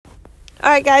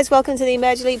Alright guys, welcome to the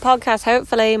Emerge Elite podcast.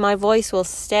 Hopefully my voice will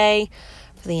stay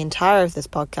for the entire of this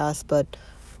podcast, but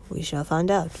we shall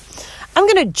find out. I'm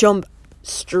going to jump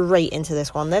straight into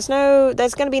this one. There's going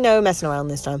to be no messing around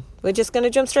this time. We're just going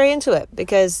to jump straight into it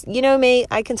because you know me,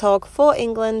 I can talk for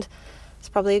England. It's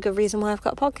probably a good reason why I've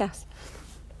got a podcast.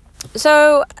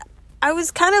 So I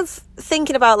was kind of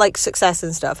thinking about like success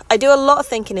and stuff. I do a lot of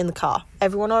thinking in the car.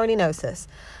 Everyone already knows this.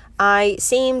 I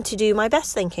seem to do my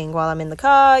best thinking while I'm in the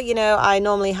car. You know, I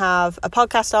normally have a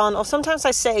podcast on, or sometimes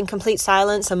I sit in complete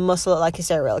silence and muscle it like a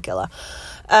serial killer.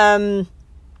 And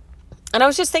I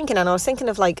was thinking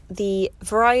of like the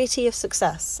variety of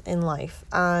success in life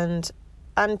and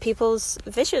people's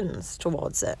visions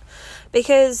towards it.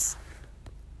 Because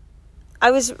I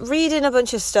was reading a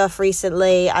bunch of stuff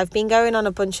recently. I've been going on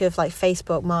a bunch of like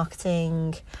Facebook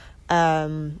marketing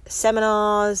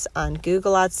seminars and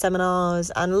Google Ads seminars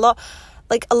and a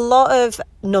lot of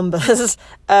numbers.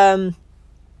 And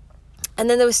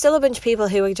then there was still a bunch of people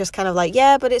who were just kind of like,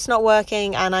 yeah, but it's not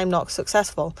working and I'm not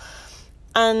successful.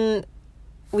 And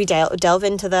we delve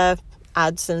into their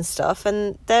ads and stuff,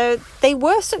 and they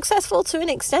were successful to an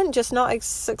extent, just not as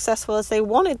successful as they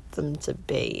wanted them to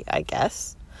be, I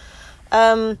guess.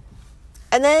 And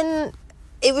then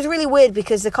it was really weird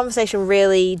because the conversation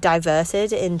really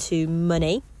diverted into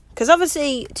money. Because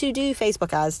obviously to do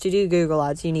Facebook ads, to do Google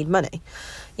ads, you need money.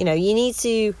 You know, you need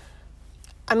to...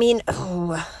 I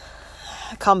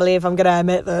can't believe I'm going to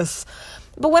admit this.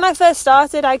 But when I first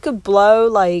started, I could blow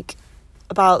like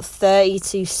about 30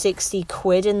 to 60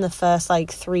 quid in the first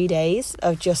like 3 days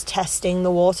of just testing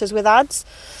the waters with ads.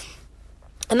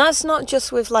 And that's not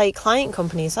just with like client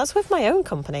companies, that's with my own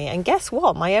company. And guess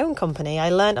what? My own company, I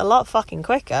learned a lot fucking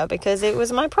quicker because it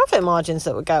was my profit margins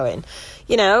that were going.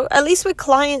 You know, at least with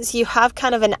clients, you have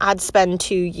kind of an ad spend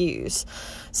to use.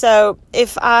 So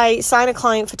if I sign a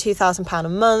client for £2,000 a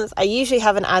month, I usually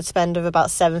have an ad spend of about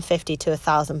 £750 to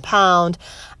 £1,000.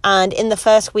 And in the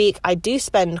first week, I do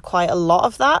spend quite a lot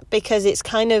of that because it's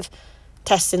kind of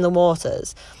testing the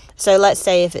waters. So let's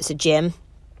say if it's a gym,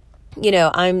 you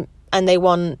know, and they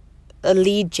want a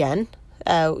lead gen,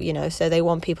 so they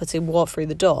want people to walk through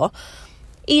the door.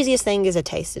 Easiest thing is a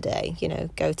taste a day,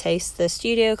 go taste the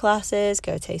studio classes,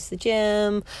 go taste the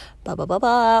gym, blah, blah, blah,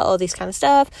 blah, all these kind of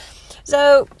stuff.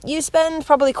 So you spend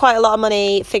probably quite a lot of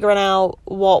money figuring out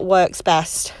what works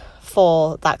best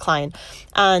for that client.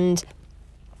 And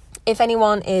if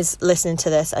anyone is listening to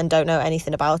this and don't know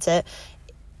anything about it,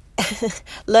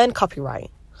 learn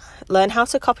copyright. Learn how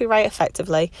to copyright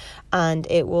effectively and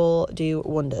it will do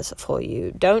wonders for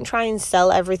you. Don't try and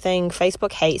sell everything.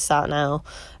 Facebook hates that now.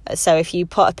 So if you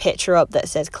put a picture up that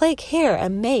says, click here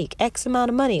and make X amount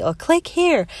of money, or click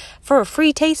here for a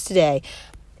free taste today,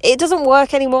 it doesn't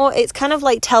work anymore. It's kind of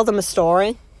like tell them a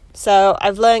story. So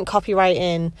I've learned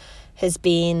copywriting has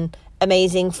been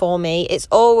amazing for me. It's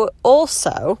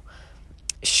also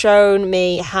shown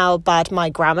me how bad my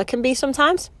grammar can be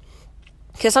sometimes.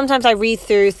 Because sometimes I read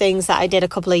through things that I did a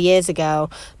couple of years ago,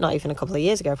 not even a couple of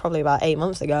years ago, probably about 8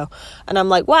 months ago. And I'm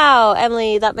like, wow,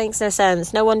 Emily, that makes no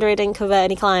sense. No wonder it didn't convert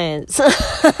any clients.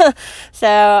 So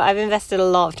I've invested a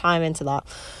lot of time into that.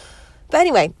 But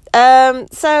anyway, back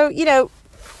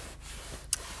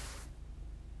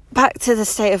to the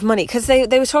state of money. Because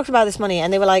they were talking about this money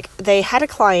and they were like, they had a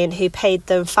client who paid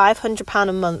them £500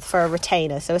 a month for a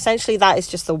retainer. So essentially that is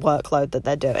just the workload that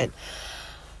they're doing.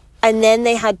 And then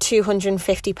they had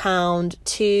 £250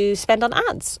 to spend on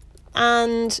ads.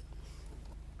 And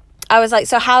I was like,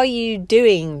 so how are you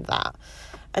doing that?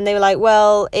 And they were like,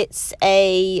 well, it's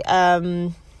a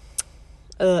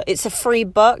free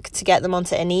buck to get them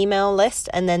onto an email list.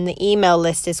 And then the email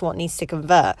list is what needs to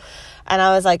convert. And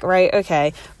I was like, right,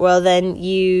 okay. Well, then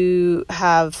you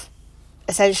have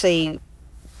essentially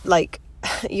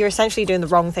you're essentially doing the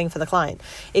wrong thing for the client.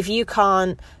 If you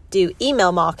can't do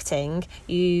email marketing,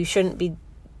 you shouldn't be...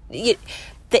 the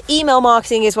email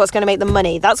marketing is what's going to make them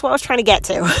money. That's what I was trying to get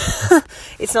to.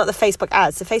 It's not the Facebook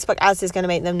ads. The Facebook ads is going to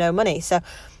make them no money. So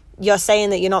you're saying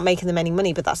that you're not making them any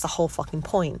money, but that's the whole fucking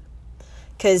point.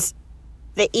 Because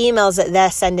the emails that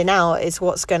they're sending out is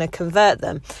what's going to convert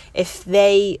them. If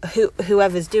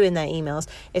whoever's doing their emails,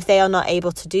 if they are not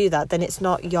able to do that, then it's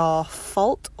not your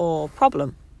fault or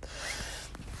problem.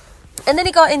 And then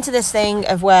it got into this thing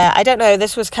of where, I don't know,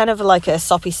 this was kind of like a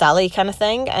soppy Sally kind of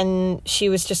thing. And she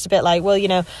was just a bit like, well,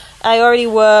 I already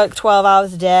work 12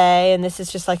 hours a day and this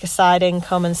is just like a side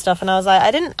income and stuff. And I was like, I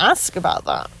didn't ask about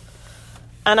that.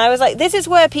 And I was like, this is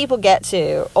where people get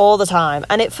to all the time.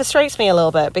 And it frustrates me a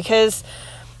little bit because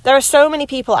there are so many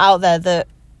people out there that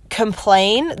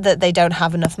complain that they don't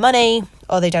have enough money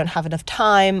or they don't have enough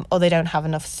time or they don't have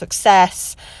enough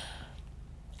success.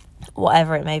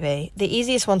 whatever it may be. The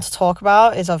easiest one to talk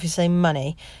about is obviously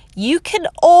money. You can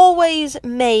always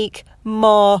make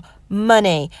more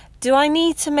money. Do I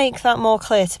need to make that more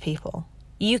clear to people?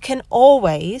 You can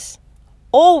always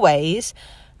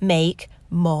make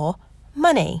more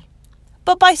money.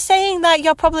 But by saying that,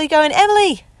 you're probably going,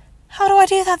 Emily, how do I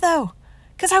do that though?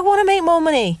 Because I want to make more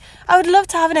money. I would love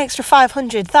to have an extra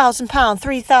 £500, £1,000,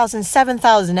 £3,000,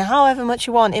 £7,000, however much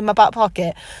you want in my back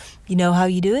pocket. You know how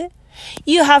you do it?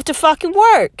 You have to fucking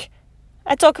work.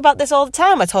 I talk about this all the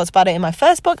time. I talked about it in my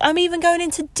first book. I'm even going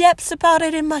into depths about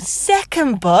it in my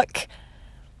second book,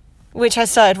 which I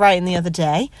started writing the other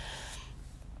day.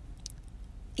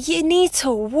 You need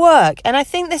to work. And I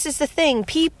think this is the thing.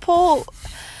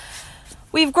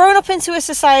 We've grown up into a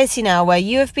society now where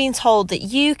you have been told that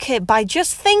you can, by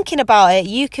just thinking about it,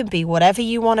 you can be whatever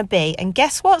you want to be. And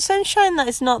guess what, sunshine? That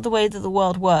is not the way that the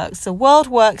world works. The world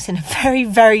works in a very,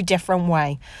 very different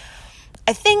way.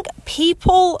 I think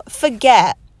people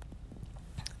forget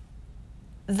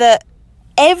that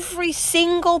every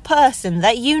single person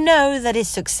that you know that is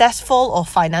successful or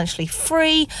financially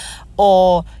free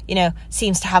or,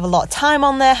 seems to have a lot of time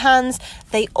on their hands,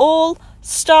 they all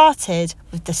started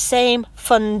with the same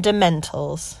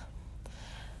fundamentals.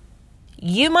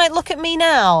 You might look at me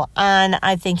now, and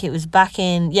I think it was back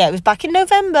in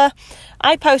November.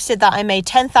 I posted that I made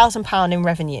 £10,000 in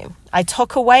revenue. I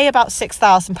took away about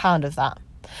 £6,000 of that.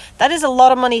 That is a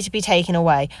lot of money to be taken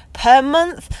away per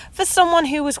month for someone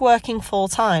who was working full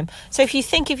time. So if you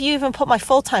even put my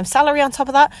full-time salary on top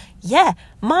of that,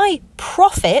 my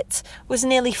profit was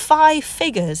nearly 5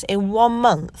 figures in 1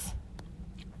 month.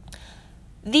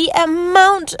 The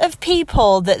amount of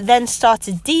people that then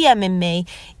started DMing me,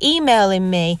 emailing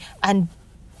me, and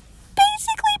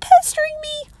basically pestering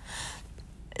me,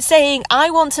 saying,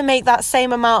 I want to make that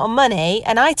same amount of money.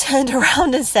 And I turned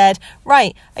around and said,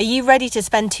 right, are you ready to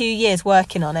spend 2 years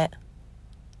working on it?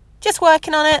 Just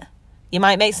working on it. You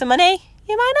might make some money.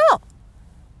 You might not.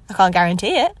 I can't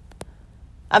guarantee it.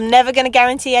 I'm never going to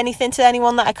guarantee anything to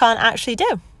anyone that I can't actually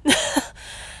do.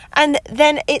 And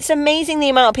then it's amazing the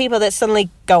amount of people that suddenly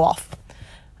go off.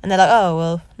 And they're like, oh,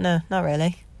 well, no, not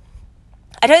really.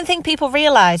 I don't think people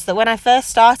realise that when I first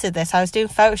started this, I was doing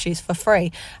photo shoots for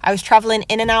free. I was travelling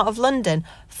in and out of London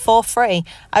for free.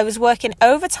 I was working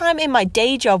overtime in my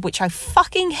day job, which I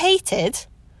fucking hated,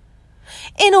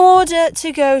 in order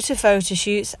to go to photo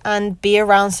shoots and be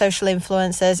around social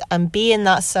influencers and be in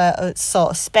that sort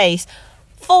of space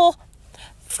for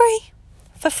free.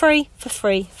 For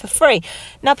free.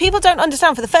 Now, people don't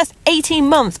understand, for the first 18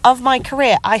 months of my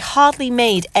career, I hardly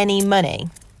made any money.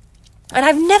 And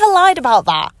I've never lied about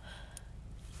that.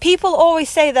 People always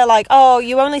say, they're like, oh,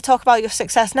 you only talk about your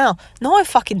success now. No, I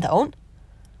fucking don't.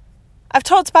 I've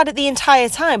talked about it the entire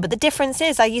time, but the difference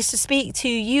is I used to speak to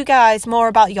you guys more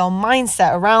about your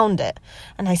mindset around it.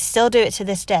 And I still do it to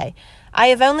this day. I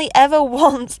have only ever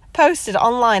once posted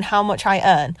online how much I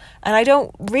earn, and I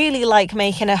don't really like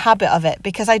making a habit of it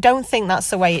because I don't think that's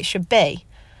the way it should be.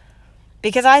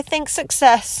 Because I think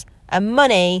success and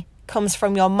money comes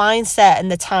from your mindset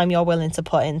and the time you're willing to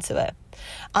put into it.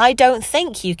 I don't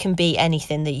think you can be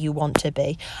anything that you want to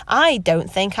be. I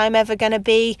don't think I'm ever going to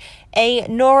be a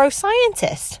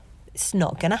neuroscientist. It's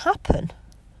not going to happen.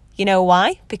 You know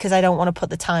why? Because I don't want to put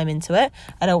the time into it.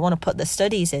 I don't want to put the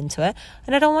studies into it.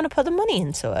 And I don't want to put the money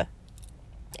into it.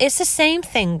 It's the same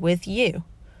thing with you.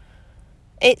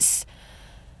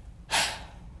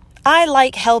 I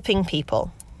like helping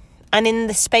people. And in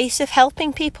the space of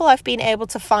helping people, I've been able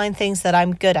to find things that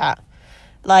I'm good at.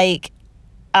 Like,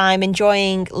 I'm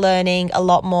enjoying learning a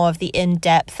lot more of the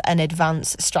in-depth and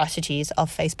advanced strategies of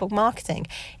Facebook marketing.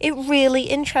 It really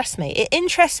interests me. It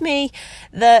interests me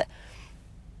that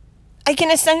I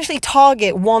can essentially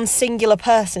target one singular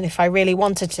person if I really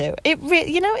wanted to. It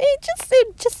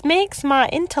just makes my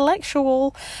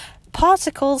intellectual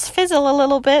particles fizzle a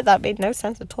little bit. That made no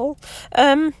sense at all.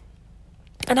 And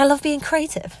I love being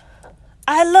creative.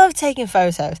 I love taking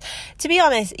photos. To be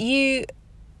honest, you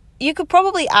could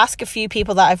probably ask a few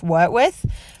people that I've worked with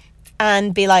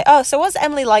and be like, oh, so what's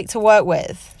Emily like to work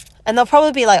with? And they'll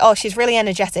probably be like, oh, she's really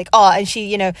energetic. Oh, and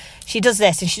she does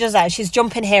this and she does that. And she's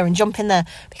jumping here and jumping there.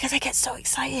 Because I get so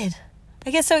excited.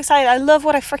 I love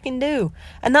what I freaking do.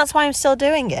 And that's why I'm still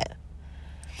doing it.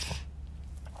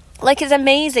 Like, it's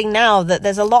amazing now that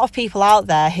there's a lot of people out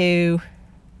there who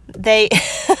I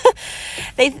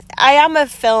am a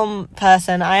film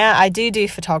person. I do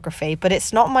photography, but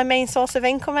it's not my main source of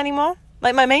income anymore.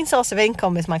 Like, my main source of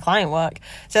income is my client work.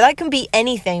 So that can be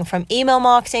anything from email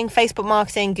marketing, Facebook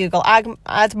marketing, Google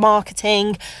ad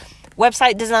marketing,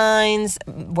 website designs,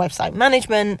 website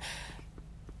management.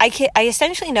 I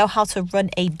essentially know how to run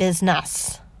a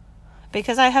business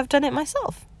because I have done it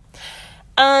myself.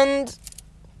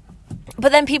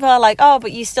 But then people are like, oh,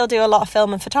 but you still do a lot of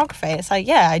film and photography. It's like,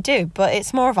 yeah, I do, but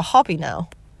it's more of a hobby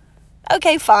now.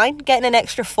 Okay, fine. Getting an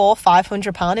extra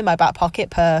 £400-500 in my back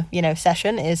pocket per,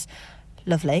 session is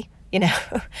lovely.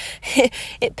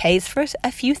 It pays for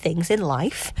a few things in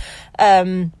life.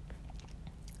 But,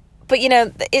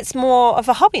 it's more of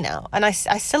a hobby now, and I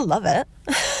still love it.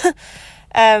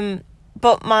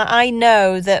 But I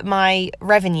know that my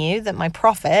revenue, that my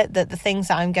profit, that the things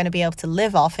that I'm going to be able to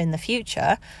live off in the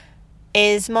future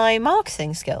is my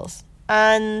marketing skills.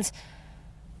 And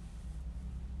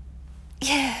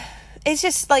yeah, it's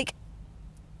just like,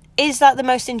 is that the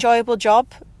most enjoyable job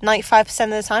 95%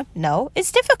 of the time? No,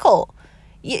 it's difficult.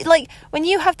 When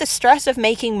you have the stress of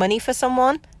making money for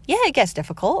someone, yeah, it gets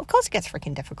difficult. Of course it gets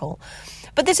freaking difficult.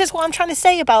 But this is what I'm trying to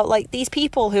say about these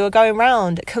people who are going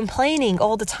around complaining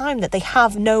all the time that they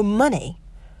have no money,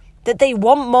 that they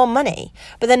want more money,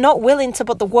 but they're not willing to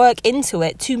put the work into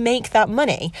it to make that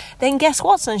money. Then guess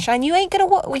what, sunshine? You ain't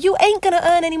gonna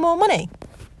earn any more money.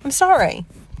 I'm sorry.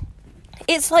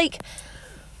 It's like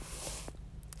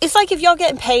if you're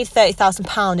getting paid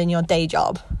 £30,000 in your day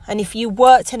job, and if you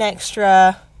worked an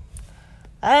extra,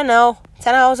 10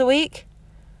 hours a week.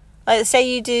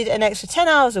 Say you did an extra 10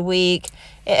 hours a week,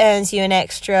 it earns you an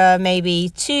extra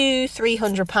maybe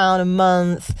 £200-300 a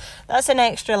month. That's an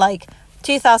extra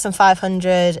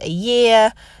 $2,500 a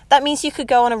year. That means you could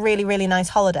go on a really, really nice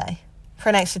holiday for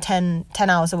an extra 10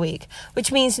 hours a week, which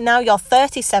means now your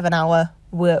 37-hour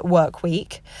work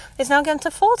week is now going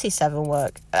to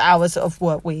 47 hours of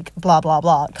work week, blah, blah,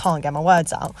 blah. Can't get my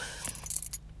words out.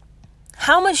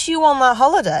 How much do you want that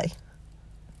holiday?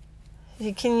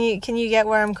 Can you get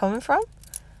where I'm coming from?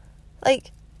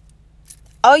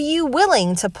 Are you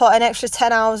willing to put an extra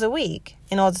 10 hours a week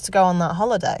in order to go on that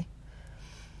holiday?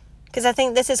 Because I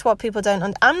think this is what people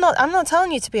don't... I'm not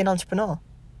telling you to be an entrepreneur.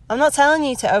 I'm not telling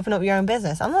you to open up your own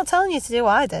business. I'm not telling you to do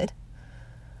what I did.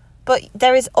 But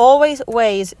there is always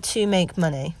ways to make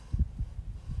money.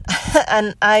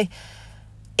 And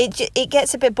it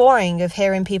gets a bit boring of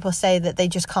hearing people say that they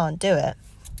just can't do it.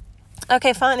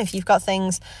 Okay, fine, if you've got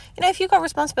things, if you've got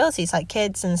responsibilities like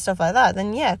kids and stuff like that,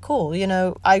 then yeah, cool.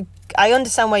 I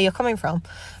understand where you're coming from.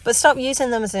 But stop using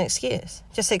them as an excuse.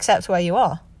 Just accept where you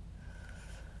are.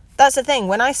 That's the thing.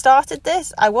 When I started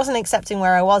this, I wasn't accepting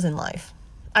where I was in life.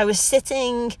 I was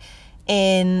sitting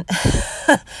in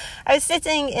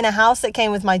a house that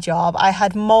came with my job. I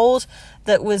had mold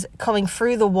that was coming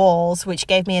through the walls, which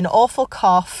gave me an awful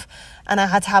cough, and I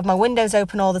had to have my windows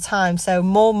open all the time so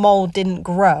more mold didn't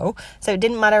grow. So it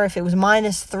didn't matter if it was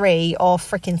 -3 or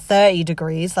freaking 30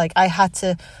 degrees. I had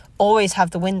to always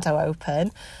have the window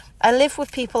open. I lived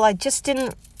with people I just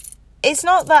didn't... It's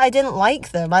not that I didn't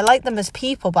like them. I liked them as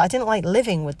people, but I didn't like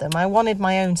living with them. I wanted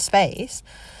my own space.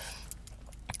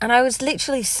 And I was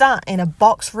literally sat in a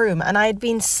box room. And I had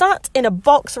been sat in a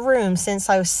box room since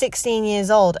I was 16 years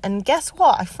old. And guess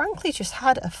what? I frankly just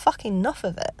had a fucking enough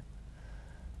of it.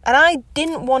 And I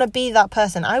didn't want to be that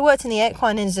person. I worked in the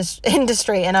equine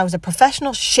industry and I was a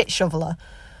professional shit shoveler.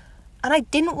 And I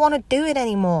didn't want to do it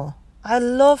anymore. I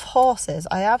love horses.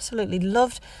 I absolutely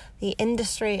loved the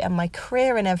industry and my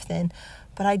career and everything.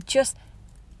 But I just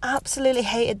absolutely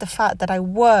hated the fact that I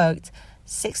worked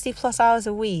 60 plus hours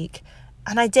a week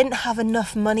and I didn't have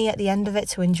enough money at the end of it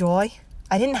to enjoy.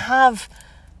 I didn't have,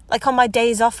 on my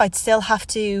days off, I'd still have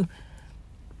to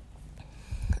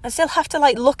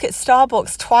look at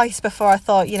Starbucks twice before I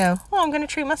thought, I'm going to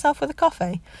treat myself with a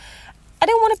coffee. I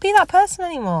didn't want to be that person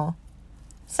anymore.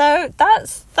 So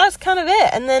that's kind of it.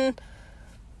 And then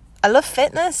I love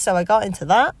fitness, so I got into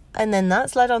that. And then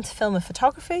that's led on to film and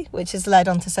photography, which has led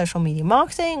on to social media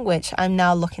marketing, which I'm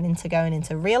now looking into going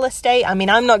into real estate. I mean,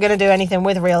 I'm not going to do anything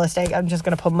with real estate. I'm just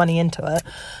going to put money into it.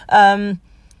 And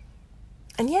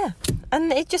yeah,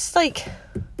 and it just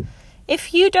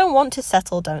if you don't want to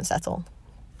settle, don't settle.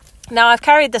 Now, I've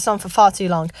carried this on for far too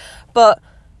long, but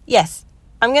yes,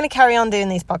 I'm going to carry on doing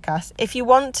these podcasts. If you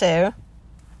want to,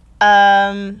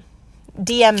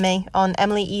 DM me on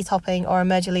Emily E. Topping or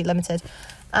Emerge Elite Limited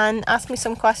and ask me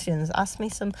some questions. Ask me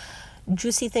some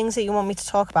juicy things that you want me to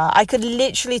talk about. I could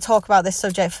literally talk about this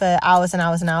subject for hours and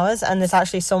hours and hours, and there's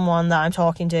actually someone that I'm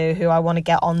talking to who I want to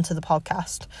get onto the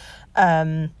podcast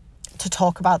to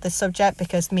talk about this subject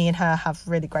because me and her have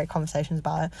really great conversations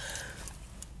about it.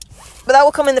 But that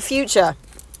will come in the future.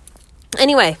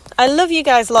 Anyway, I love you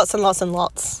guys lots and lots and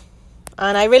lots.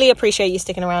 And I really appreciate you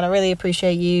sticking around. I really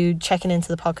appreciate you checking into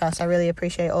the podcast. I really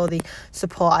appreciate all the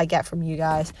support I get from you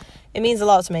guys. It means a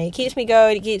lot to me. It keeps me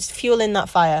going. It keeps fueling that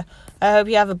fire. I hope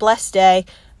you have a blessed day.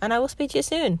 and I will speak to you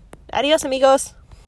soon. Adios, amigos.